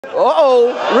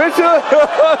Uh-oh, Richard.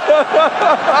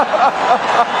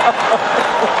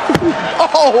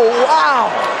 Oh,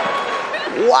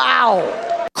 wow. Wow.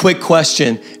 Quick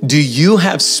question, do you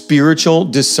have spiritual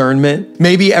discernment?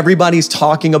 Maybe everybody's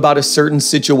talking about a certain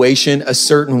situation a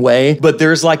certain way, but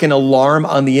there's like an alarm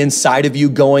on the inside of you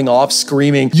going off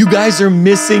screaming, you guys are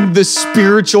missing the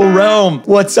spiritual realm.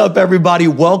 What's up, everybody?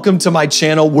 Welcome to my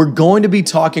channel. We're going to be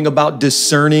talking about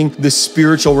discerning the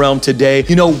spiritual realm today.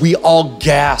 You know, we all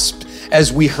gasped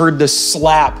as we heard the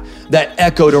slap that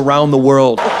echoed around the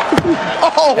world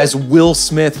as Will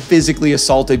Smith physically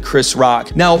assaulted Chris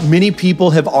Rock. Now, many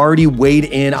people have already weighed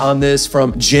in on this,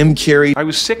 from Jim Carrey. I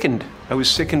was sickened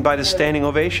by the standing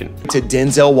ovation. To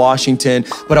Denzel Washington,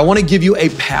 but I want to give you a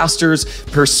pastor's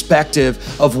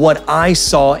perspective of what I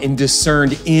saw and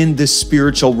discerned in the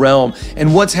spiritual realm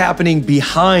and what's happening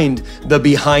behind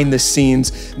the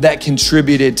scenes that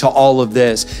contributed to all of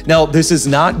this. Now, this is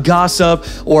not gossip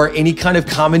or any kind of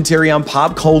commentary on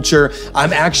pop culture.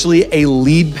 I'm actually a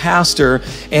lead pastor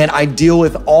and I deal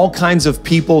with all kinds of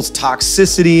people's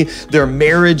toxicity, their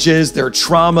marriages, their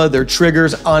trauma, their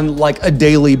triggers on like a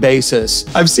daily basis.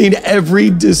 I've seen every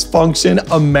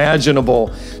dysfunction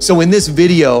imaginable. So in this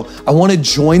video, I want to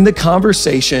join the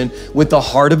conversation with the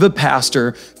heart of a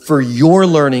pastor for your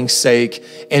learning's sake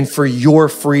and for your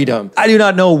freedom. I do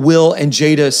not know Will and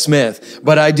Jada Smith,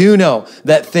 but I do know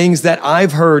that things that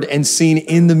I've heard and seen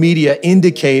in the media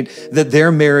indicate that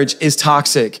their marriage is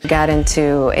toxic. Got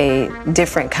into a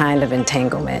different kind of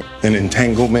entanglement. An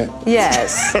entanglement?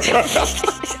 Yes.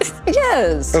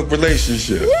 Yes. A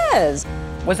relationship? Yes.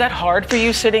 Was that hard for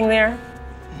you sitting there?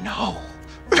 No.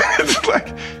 It's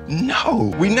like,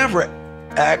 no. We never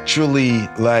actually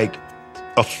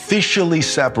officially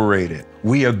separated.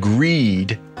 We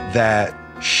agreed that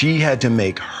she had to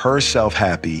make herself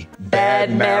happy.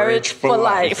 Bad marriage for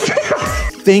life.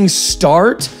 Things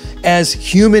start as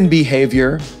human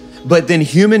behavior, but then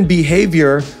human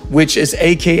behavior, which is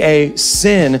AKA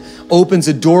sin, opens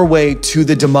a doorway to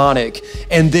the demonic.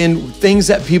 And then things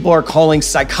that people are calling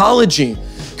psychology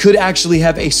could actually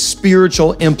have a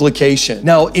spiritual implication.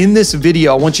 Now, in this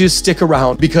video, I want you to stick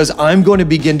around because I'm going to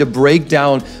begin to break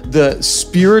down the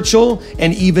spiritual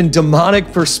and even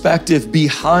demonic perspective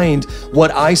behind what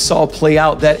I saw play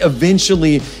out that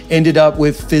eventually ended up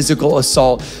with physical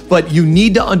assault. But you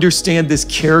need to understand this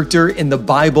character in the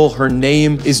Bible. Her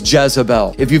name is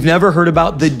Jezebel. If you've never heard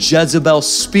about the Jezebel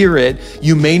spirit,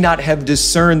 you may not have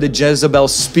discerned the Jezebel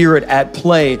spirit at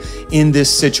play in this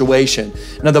situation.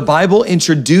 Now, the Bible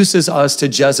introduces us to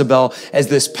Jezebel as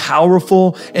this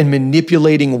powerful and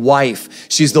manipulating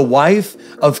wife. She's the wife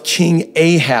of King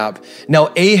Ahab.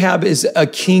 Now, Ahab is a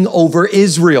king over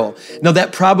Israel. Now,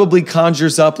 that probably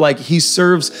conjures up like he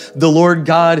serves the Lord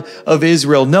God of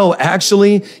Israel. No,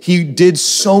 actually, he did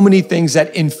so many things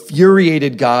that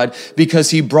infuriated God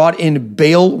because he brought in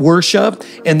Baal worship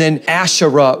and then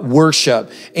Asherah worship.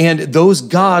 And those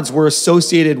gods were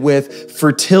associated with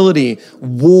fertility,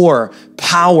 war,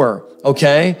 power.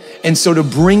 Okay? And so to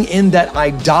bring in that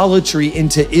idolatry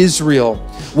into Israel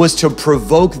was to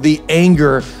provoke the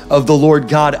anger of the Lord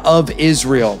God of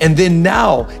Israel. And then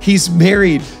now he's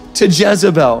married to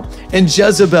Jezebel, and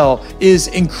Jezebel is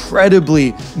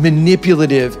incredibly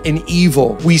manipulative and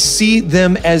evil. We see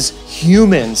them as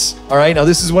humans, all right? Now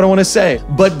this is what I want to say,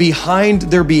 but behind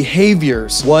their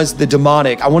behaviors was the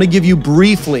demonic. I want to give you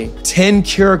briefly 10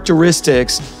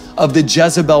 characteristics of the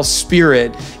Jezebel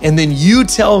spirit, and then you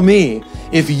tell me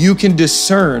if you can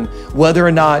discern whether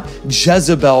or not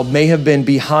Jezebel may have been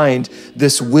behind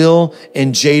this Will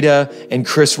and Jada and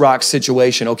Chris Rock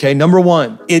situation, okay? Number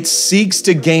one, it seeks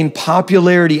to gain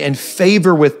popularity and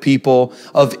favor with people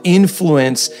of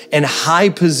influence and high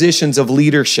positions of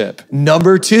leadership.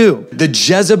 Number two, the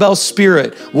Jezebel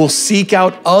spirit will seek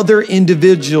out other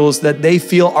individuals that they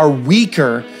feel are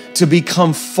weaker to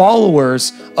become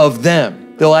followers of them.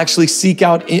 They'll actually seek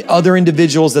out other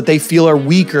individuals that they feel are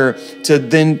weaker to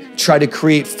then try to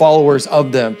create followers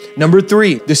of them. Number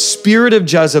three, the spirit of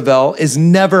Jezebel is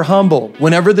never humble.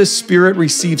 Whenever the spirit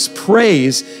receives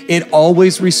praise, it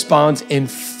always responds in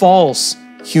false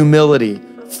humility.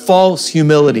 False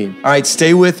humility. All right,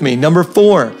 stay with me. Number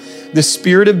four, the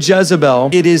spirit of Jezebel,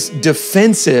 it is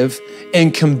defensive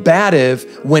and combative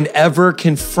whenever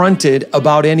confronted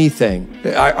about anything.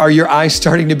 Are your eyes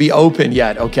starting to be open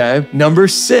yet? Okay. Number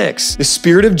six, the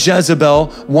spirit of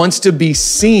Jezebel wants to be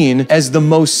seen as the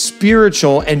most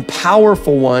spiritual and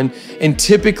powerful one, and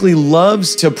typically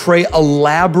loves to pray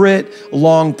elaborate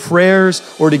long prayers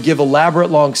or to give elaborate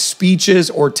long speeches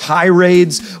or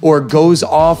tirades or goes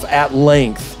off at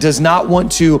length. Does not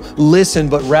want to listen,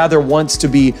 but rather wants to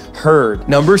be heard.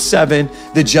 Number 7,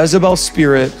 the Jezebel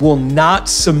spirit will not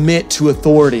submit to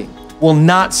authority. Will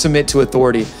not submit to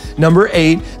authority. Number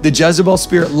 8, the Jezebel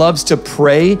spirit loves to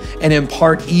prey and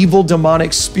impart evil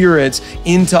demonic spirits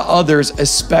into others,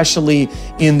 especially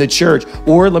in the church.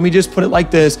 Or let me just put it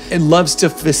like this, it loves to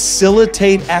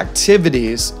facilitate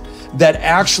activities that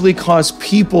actually cause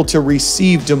people to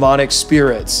receive demonic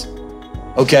spirits.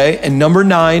 Okay, and number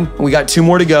 9, we got 2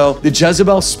 more to go. The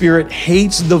Jezebel spirit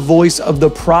hates the voice of the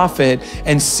prophet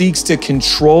and seeks to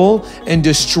control and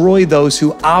destroy those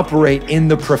who operate in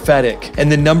the prophetic. And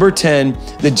then number 10,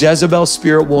 the Jezebel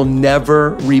spirit will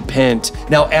never repent.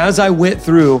 Now, as I went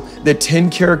through the 10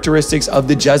 characteristics of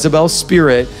the Jezebel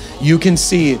spirit, you can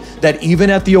see that even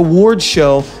at the award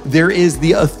show, there is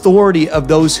the authority of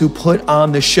those who put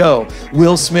on the show.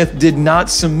 Will Smith did not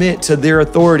submit to their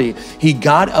authority. He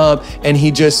got up and he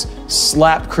just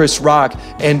slapped Chris Rock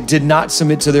and did not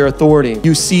submit to their authority.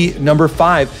 You see, number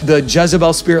 5, the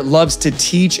Jezebel spirit loves to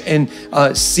teach and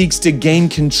seeks to gain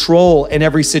control in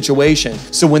every situation.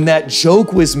 So when that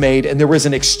joke was made and there was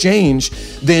an exchange,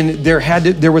 then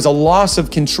there was a loss of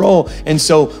control. And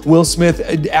so Will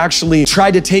Smith actually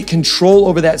tried to take control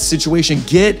over that situation.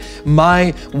 Get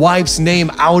my wife's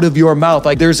name out of your mouth.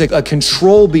 Like there's a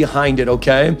control behind it,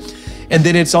 okay? And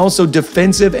then it's also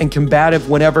defensive and combative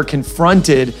whenever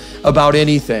confronted about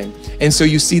anything. And so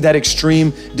you see that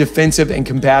extreme defensive and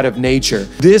combative nature.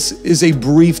 This is a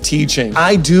brief teaching.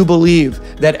 I do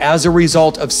believe that as a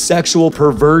result of sexual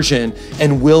perversion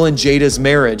and Will and Jada's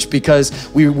marriage, because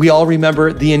we all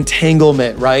remember the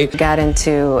entanglement, right? Got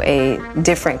into a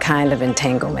different kind of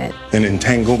entanglement. An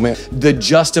entanglement. The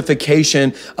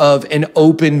justification of an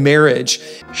open marriage.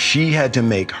 She had to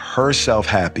make herself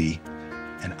happy,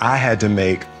 and I had to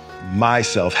make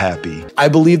myself happy. I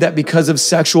believe that because of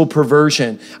sexual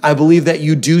perversion, I believe that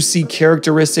you do see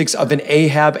characteristics of an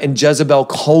Ahab and Jezebel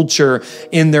culture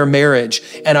in their marriage.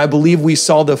 And I believe we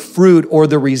saw the fruit or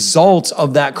the results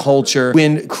of that culture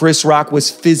when Chris Rock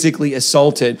was physically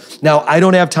assaulted. Now, I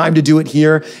don't have time to do it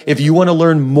here. If you want to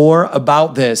learn more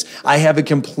about this, I have a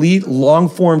complete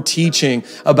long-form teaching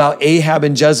about Ahab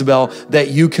and Jezebel that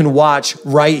you can watch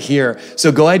right here.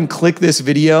 So go ahead and click this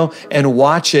video and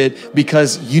watch it,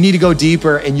 because you need to go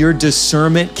deeper and your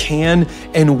discernment can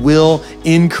and will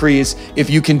increase if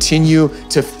you continue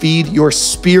to feed your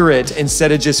spirit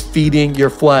instead of just feeding your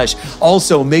flesh.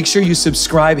 Also, make sure you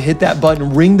subscribe, hit that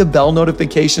button, ring the bell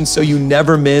notification so you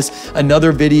never miss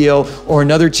another video or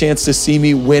another chance to see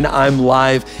me when I'm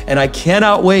live. And I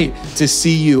cannot wait to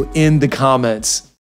see you in the comments.